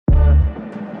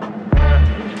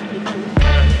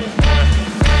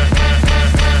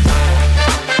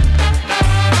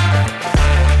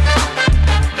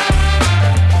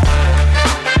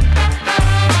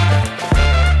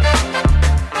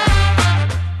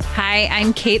Hi,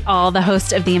 I'm Kate Ahl, the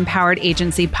host of the Empowered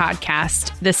Agency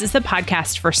podcast. This is the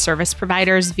podcast for service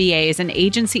providers, VAs, and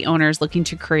agency owners looking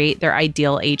to create their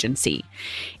ideal agency.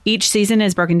 Each season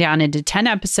is broken down into 10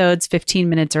 episodes, 15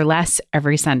 minutes or less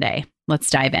every Sunday. Let's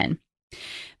dive in.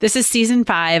 This is season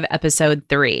 5, episode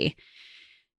 3.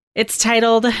 It's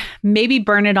titled, Maybe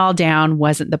Burn It All Down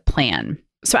Wasn't the Plan.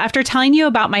 So after telling you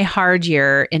about my hard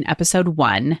year in episode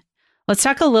 1, let's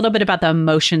talk a little bit about the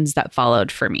emotions that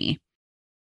followed for me.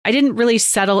 I didn't really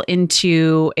settle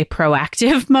into a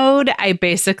proactive mode. I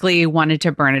basically wanted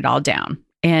to burn it all down.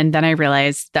 And then I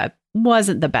realized that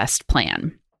wasn't the best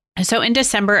plan. So in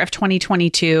December of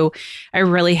 2022, I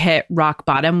really hit rock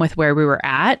bottom with where we were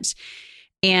at.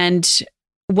 And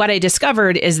what I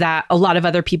discovered is that a lot of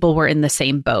other people were in the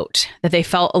same boat, that they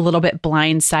felt a little bit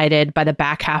blindsided by the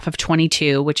back half of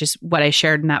 22, which is what I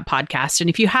shared in that podcast. And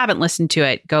if you haven't listened to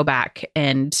it, go back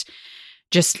and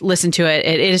just listen to it.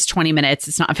 It is 20 minutes.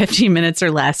 It's not 15 minutes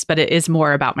or less, but it is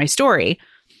more about my story.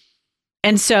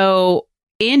 And so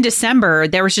in December,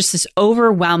 there was just this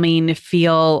overwhelming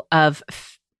feel of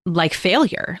like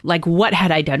failure. Like, what had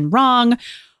I done wrong?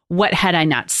 What had I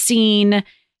not seen?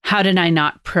 How did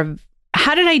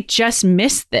I just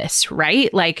miss this?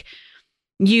 Right? Like,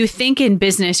 you think in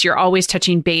business, you're always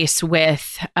touching base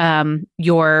with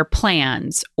your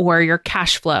plans or your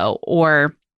cash flow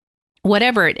or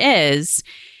whatever it is.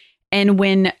 And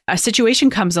when a situation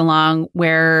comes along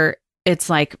where it's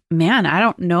like, man, I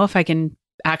don't know if I can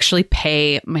actually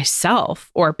pay myself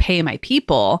or pay my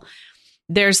people,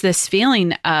 there's this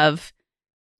feeling of,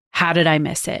 how did I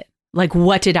miss it? Like,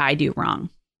 what did I do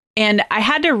wrong? And I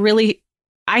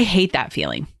hate that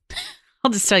feeling.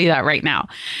 I'll just tell you that right now.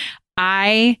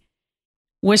 I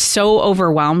was so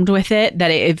overwhelmed with it that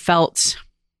it felt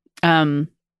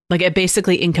like it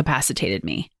basically incapacitated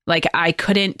me. Like I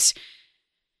couldn't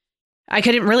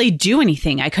really do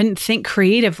anything. I couldn't think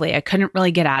creatively. I couldn't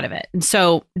really get out of it. And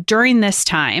so during this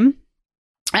time,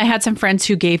 I had some friends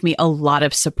who gave me a lot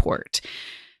of support.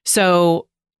 So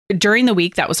during the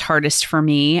week that was hardest for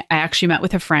me, I actually met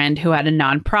with a friend who had a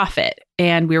nonprofit,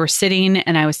 and we were sitting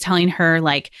and I was telling her,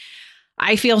 like,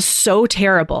 I feel so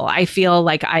terrible. I feel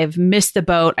like I've missed the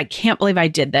boat. I can't believe I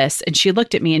did this. And she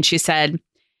looked at me and she said,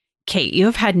 Kate, you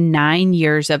have had 9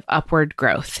 years of upward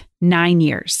growth, 9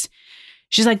 years.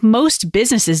 She's like, most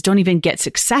businesses don't even get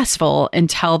successful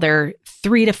until they're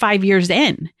 3 to 5 years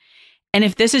in. And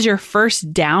if this is your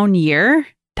first down year,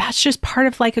 that's just part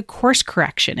of like a course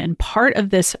correction and part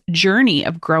of this journey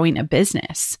of growing a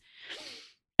business.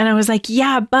 And I was like,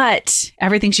 yeah, but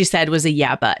everything she said was a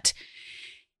yeah, but.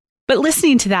 But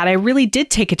listening to that, I really did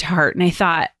take it to heart. And I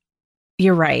thought,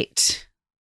 you're right.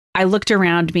 I looked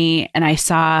around me and I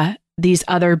saw these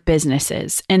other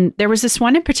businesses. And there was this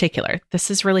one in particular.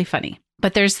 This is really funny,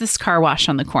 but there's this car wash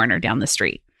on the corner down the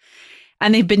street.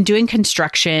 And they've been doing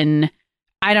construction,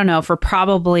 I don't know, for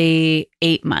probably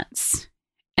 8 months.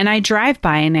 And I drive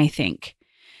by and I think,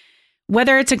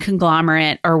 whether it's a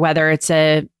conglomerate or whether it's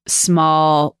a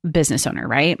small business owner,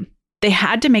 right? They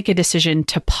had to make a decision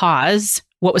to pause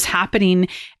what was happening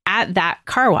at that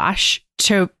car wash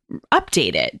to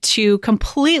update it, to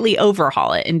completely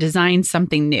overhaul it and design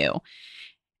something new.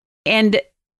 And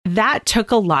that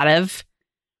took a lot of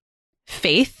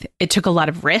faith. It took a lot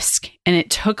of risk, and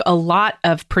it took a lot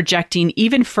of projecting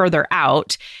even further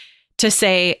out to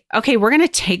say, okay, we're going to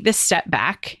take this step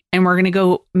back and we're going to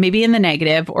go maybe in the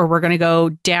negative, or we're going to go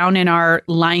down in our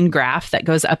line graph that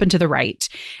goes up and to the right.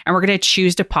 And we're going to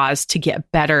choose to pause to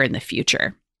get better in the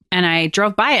future. And I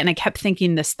drove by it and I kept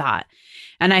thinking this thought.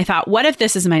 And I thought, what if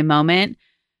this is my moment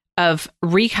of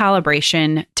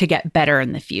recalibration to get better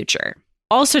in the future?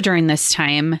 Also during this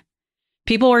time,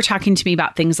 people were talking to me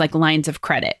about things like lines of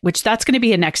credit, which that's going to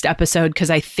be a next episode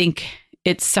because I think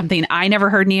it's something I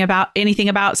never heard anything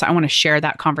about. So I want to share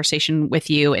that conversation with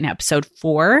you in episode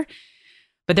 4.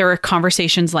 But there were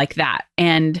conversations like that.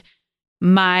 And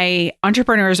my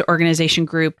entrepreneurs organization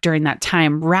group during that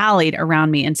time rallied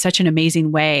around me in such an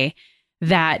amazing way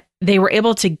that they were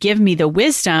able to give me the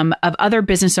wisdom of other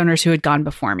business owners who had gone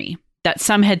before me, that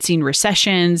some had seen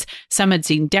recessions, some had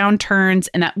seen downturns,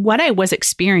 and that what I was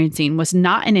experiencing was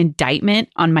not an indictment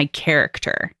on my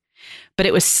character, but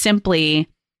it was simply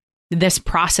this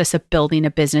process of building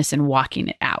a business and walking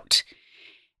it out.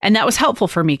 And that was helpful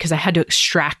for me because I had to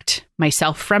extract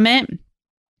myself from it.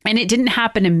 And it didn't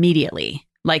happen immediately.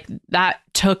 Like that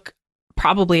took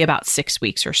probably about 6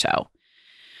 weeks or so.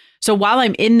 So while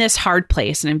I'm in this hard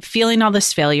place and I'm feeling all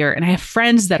this failure and I have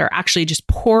friends that are actually just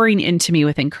pouring into me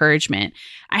with encouragement,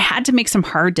 I had to make some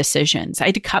hard decisions. I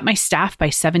had to cut my staff by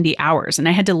 70 hours and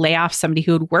I had to lay off somebody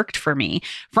who had worked for me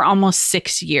for almost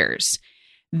 6 years.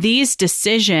 these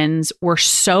decisions were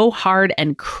so hard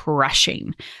and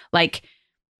crushing.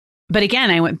 But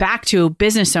again, I went back to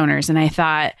business owners and I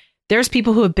thought, there's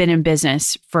people who have been in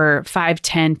business for 5,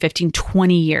 10, 15,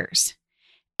 20 years,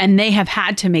 and they have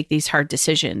had to make these hard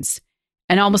decisions.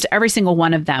 And almost every single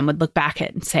one of them would look back at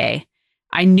it and say,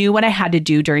 I knew what I had to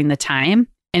do during the time,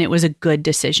 and it was a good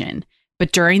decision.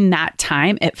 But during that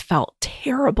time, it felt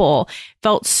terrible,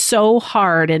 felt so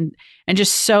hard and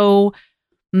just so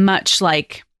much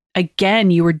like,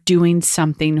 again, you were doing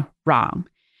something wrong.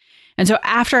 And so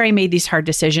after I made these hard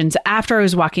decisions, after I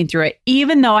was walking through it,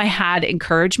 even though I had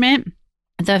encouragement,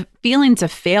 the feelings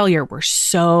of failure were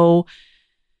so,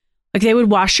 like, they would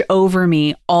wash over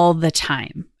me all the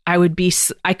time. I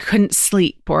couldn't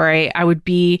sleep, or I would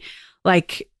be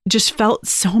like, just felt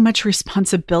so much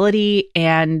responsibility,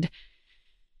 and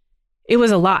it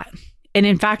was a lot. And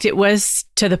in fact, it was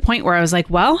to the point where I was like,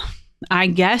 well, I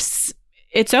guess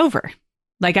it's over.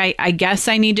 Like, I guess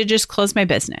I need to just close my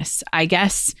business. I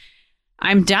guess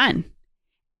I'm done.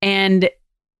 And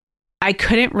I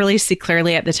couldn't really see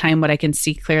clearly at the time what I can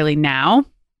see clearly now,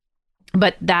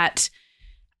 but that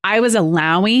I was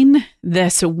allowing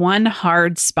this one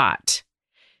hard spot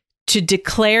to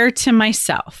declare to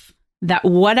myself that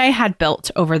what I had built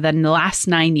over the last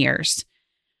 9 years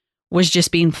was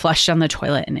just being flushed down the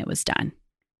toilet and it was done.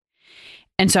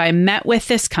 And so I met with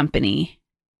this company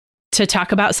to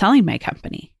talk about selling my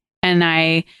company. And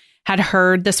I had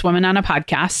heard this woman on a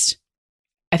podcast.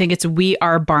 I think it's We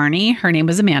Are Barney. Her name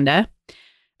was Amanda. It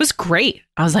was great.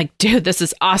 I was like, dude, this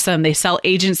is awesome. They sell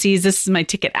agencies. This is my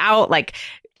ticket out. Like,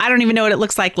 I don't even know what it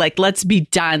looks like. Like, let's be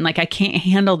done. Like, I can't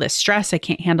handle this stress. I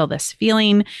can't handle this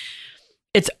feeling.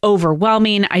 It's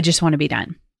overwhelming. I just want to be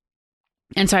done.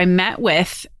 And so I met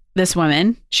with this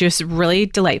woman. She was really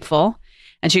delightful.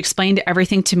 And she explained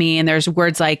everything to me. And there's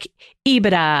words like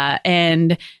EBITDA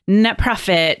and net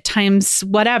profit times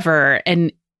whatever.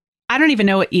 And I don't even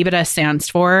know what EBITDA stands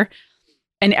for.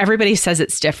 And everybody says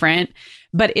it's different,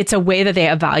 but it's a way that they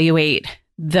evaluate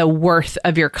the worth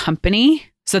of your company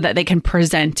so that they can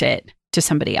present it to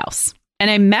somebody else. And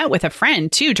I met with a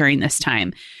friend too during this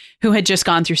time who had just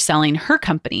gone through selling her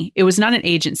company. It was not an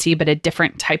agency, but a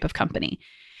different type of company.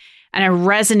 And I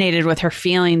resonated with her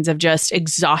feelings of just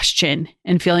exhaustion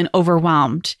and feeling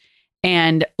overwhelmed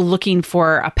and looking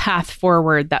for a path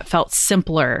forward that felt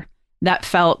simpler, that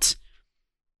felt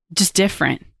just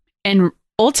different. And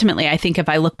ultimately, I think if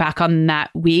I look back on that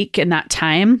week and that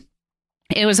time,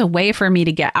 it was a way for me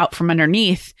to get out from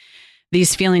underneath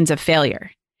these feelings of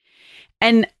failure.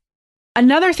 And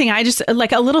another thing, I just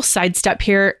like a little sidestep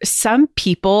here. Some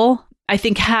people, I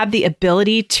think, have the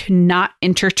ability to not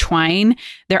intertwine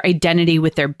their identity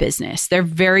with their business. They're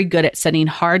very good at setting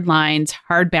hard lines,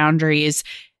 hard boundaries.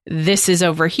 This is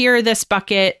over here, this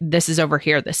bucket. This is over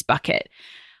here, this bucket.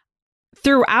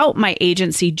 Throughout my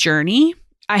agency journey,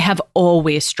 I have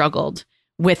always struggled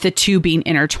with the two being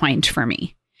intertwined for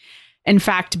me. In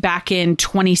fact, back in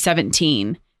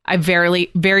 2017, I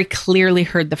very clearly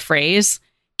heard the phrase,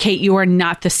 Kate, you are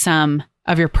not the sum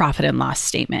of your profit and loss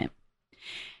statement.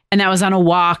 And I was on a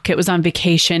walk, it was on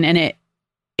vacation, and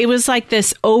it was like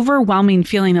this overwhelming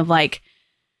feeling of like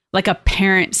a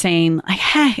parent saying, like,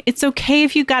 hey, it's okay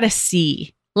if you got a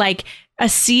C. Like, a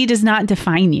C does not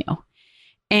define you.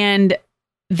 And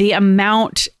the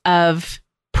amount of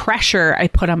pressure I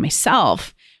put on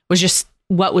myself was just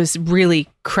what was really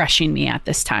crushing me at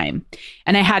this time.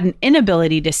 And I had an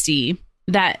inability to see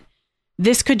that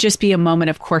this could just be a moment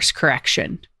of course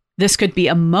correction. This could be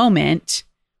a moment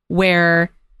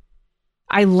where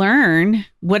I learn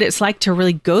what it's like to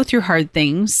really go through hard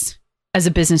things as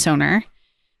a business owner,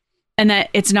 and that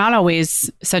it's not always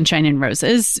sunshine and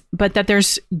roses, but that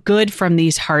there's good from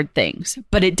these hard things,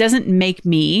 but it doesn't make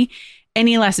me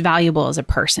any less valuable as a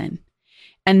person.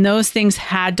 And those things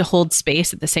had to hold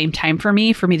space at the same time for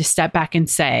me to step back and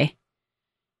say,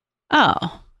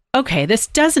 oh, okay, this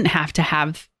doesn't have to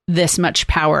have this much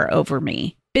power over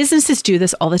me. Businesses do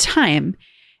this all the time.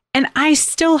 And I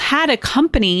still had a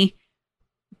company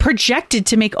projected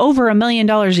to make over $1 million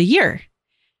a year.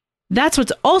 That's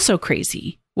what's also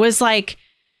crazy, was like,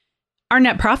 our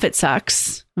net profit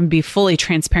sucks. I'm going to be fully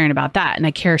transparent about that. And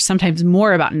I care sometimes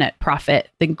more about net profit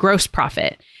than gross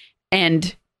profit.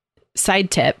 And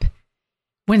side tip,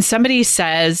 when somebody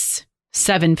says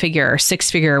 7-figure or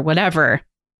 6-figure or whatever,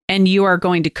 and you are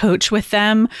going to coach with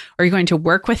them or you're going to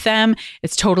work with them,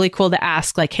 it's totally cool to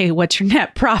ask like, hey, what's your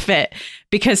net profit?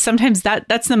 Because sometimes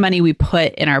that's the money we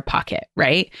put in our pocket,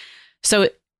 right? So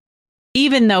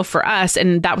even though for us,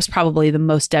 and that was probably the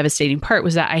most devastating part,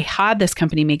 was that I had this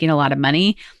company making a lot of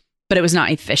money, but it was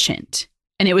not efficient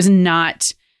and it was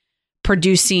not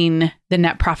producing the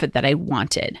net profit that I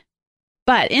wanted.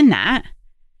 But in that,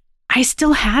 I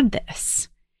still had this.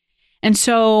 And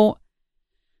so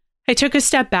I took a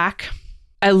step back.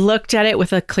 I looked at it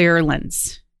with a clearer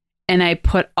lens, and I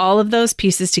put all of those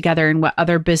pieces together in what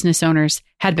other business owners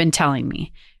had been telling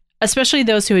me, especially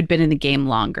those who had been in the game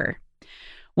longer.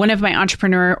 One of my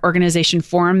entrepreneur organization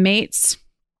forum mates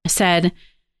said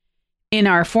in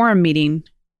our forum meeting,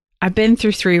 I've been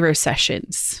through 3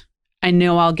 recessions. I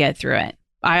know I'll get through it.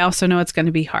 I also know it's going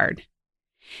to be hard.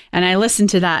 And I listened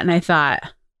to that and I thought,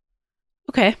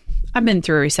 okay, I've been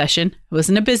through a recession. I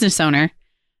wasn't a business owner,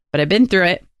 but I've been through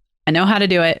it. I know how to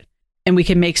do it, and we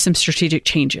can make some strategic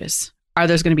changes. Are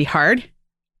those going to be hard?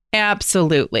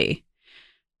 Absolutely.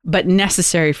 But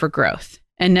necessary for growth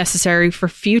and necessary for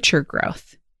future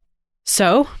growth.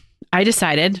 So I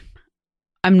decided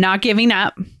I'm not giving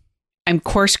up. I'm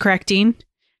course correcting.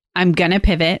 I'm going to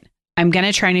pivot. I'm going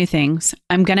to try new things.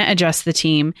 I'm going to adjust the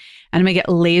team, and I'm going to get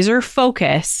laser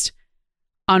focused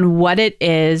on what it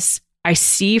is I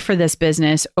see for this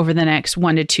business over the next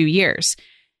 1 to 2 years.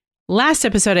 Last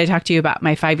episode, I talked to you about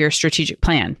my 5-year strategic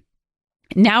plan.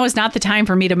 Now is not the time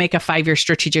for me to make a 5-year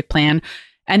strategic plan.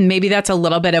 And maybe that's a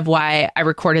little bit of why I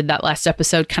recorded that last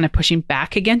episode, kind of pushing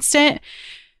back against it,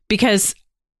 because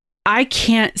I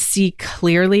can't see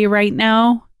clearly right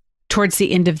now towards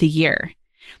the end of the year.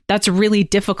 That's really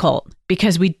difficult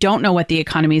because we don't know what the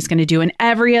economy is going to do. And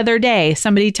every other day,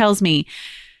 somebody tells me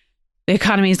the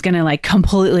economy is going to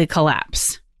completely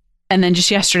collapse. And then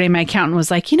just yesterday, my accountant was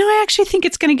like, I actually think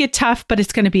it's going to get tough, but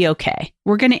it's going to be okay.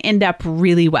 We're going to end up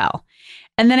really well.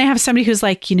 And then I have somebody who's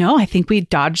like, I think we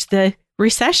dodged the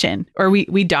recession, or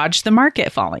we dodged the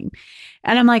market falling.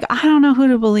 And I'm like, I don't know who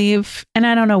to believe, and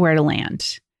I don't know where to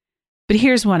land. But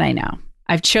here's what I know.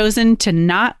 I've chosen to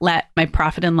not let my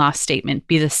profit and loss statement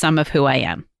be the sum of who I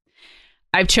am.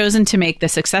 I've chosen to make the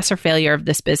success or failure of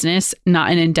this business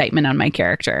not an indictment on my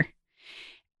character.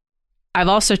 I've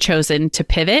also chosen to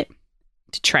pivot,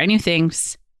 to try new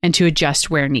things, and to adjust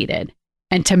where needed,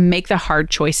 and to make the hard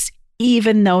choice,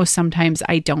 even though sometimes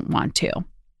I don't want to.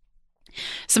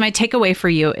 So my takeaway for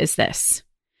you is this.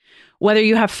 Whether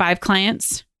you have 5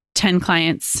 clients, 10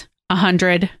 clients,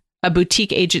 100, a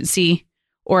boutique agency,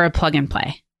 or a plug and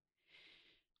play,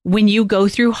 when you go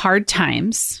through hard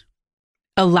times,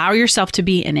 allow yourself to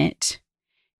be in it.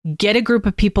 Get a group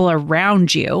of people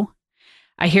around you.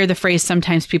 I hear the phrase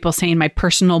sometimes people saying my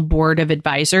personal board of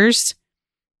advisors.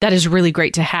 That is really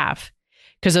great to have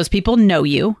because those people know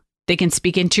you. They can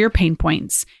speak into your pain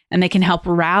points and they can help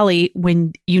rally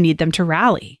when you need them to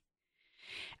rally.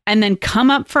 And then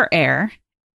come up for air.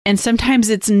 And sometimes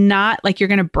it's not like you're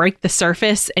going to break the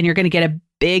surface and you're going to get a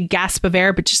big gasp of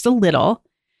air, but just a little,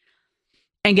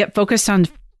 and get focused on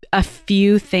a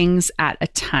few things at a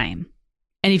time.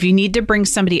 And if you need to bring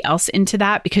somebody else into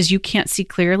that because you can't see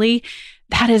clearly,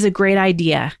 that is a great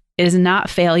idea. It is not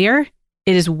failure.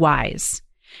 It is wise.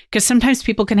 Because sometimes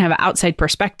people can have outside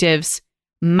perspectives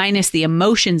minus the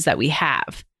emotions that we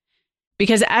have.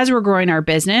 Because as we're growing our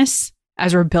business,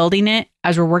 as we're building it,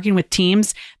 as we're working with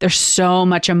teams, there's so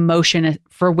much emotion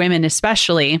for women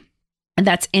especially, and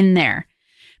that's in there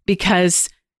because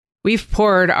we've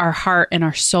poured our heart and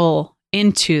our soul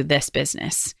into this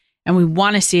business and we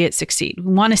want to see it succeed.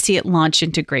 We want to see it launch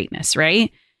into greatness,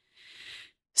 right?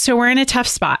 So we're in a tough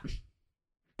spot.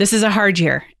 This is a hard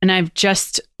year. And I've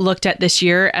just looked at this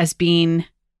year as being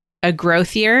a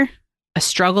growth year, a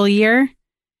struggle year.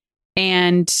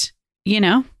 And,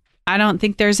 I don't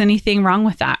think there's anything wrong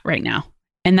with that right now.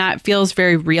 And that feels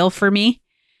very real for me.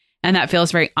 And that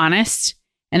feels very honest.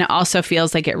 And it also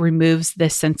feels like it removes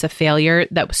this sense of failure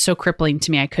that was so crippling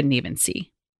to me I couldn't even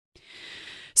see.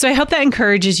 So I hope that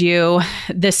encourages you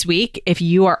this week, if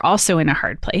you are also in a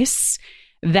hard place,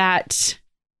 that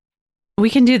we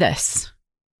can do this.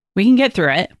 We can get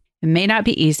through it. It may not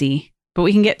be easy, but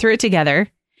we can get through it together.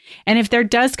 And if there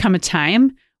does come a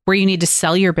time where you need to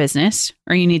sell your business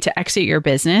or you need to exit your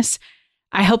business,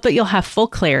 I hope that you'll have full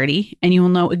clarity and you will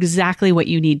know exactly what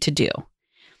you need to do.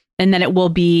 And that it will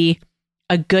be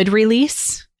a good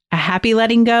release, a happy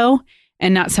letting go,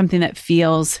 and not something that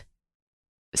feels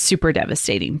super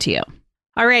devastating to you.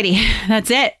 Alrighty,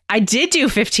 that's it. I did do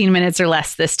 15 minutes or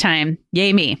less this time.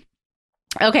 Yay me.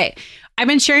 Okay. I've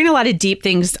been sharing a lot of deep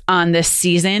things on this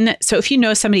season. So if you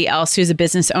know somebody else who's a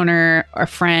business owner or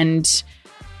friend,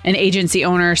 an agency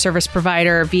owner, service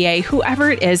provider, VA,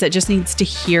 whoever it is that just needs to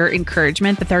hear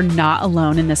encouragement that they're not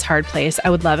alone in this hard place,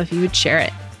 I would love if you would share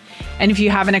it. And if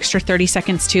you have an extra 30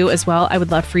 seconds too, as well, I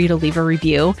would love for you to leave a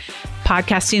review.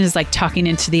 Podcasting is like talking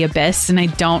into the abyss, and I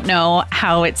don't know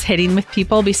how it's hitting with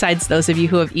people besides those of you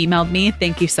who have emailed me.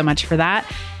 Thank you so much for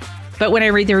that. But when I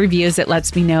read the reviews, it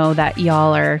lets me know that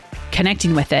y'all are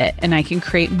connecting with it, and I can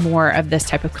create more of this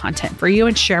type of content for you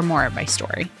and share more of my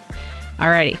story.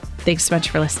 Alrighty. Thanks so much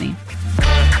for listening.